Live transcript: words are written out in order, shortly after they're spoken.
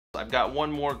I've got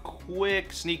one more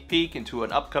quick sneak peek into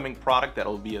an upcoming product that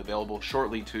will be available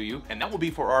shortly to you, and that will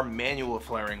be for our manual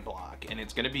flaring block, and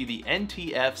it's going to be the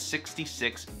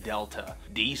NTF66 Delta,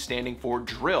 D standing for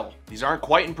drill. These aren't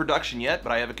quite in production yet,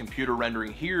 but I have a computer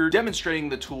rendering here demonstrating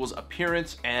the tool's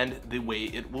appearance and the way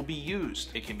it will be used.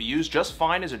 It can be used just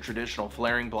fine as a traditional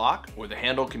flaring block, where the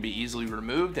handle can be easily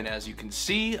removed, and as you can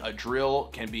see, a drill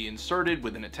can be inserted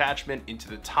with an attachment into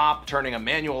the top, turning a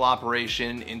manual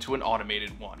operation into an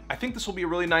automated one. I think this will be a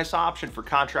really nice option for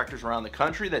contractors around the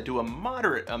country that do a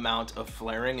moderate amount of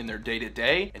flaring in their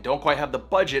day-to-day and don't quite have the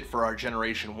budget for our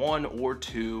generation 1 or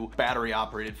 2 battery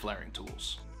operated flaring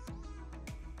tools.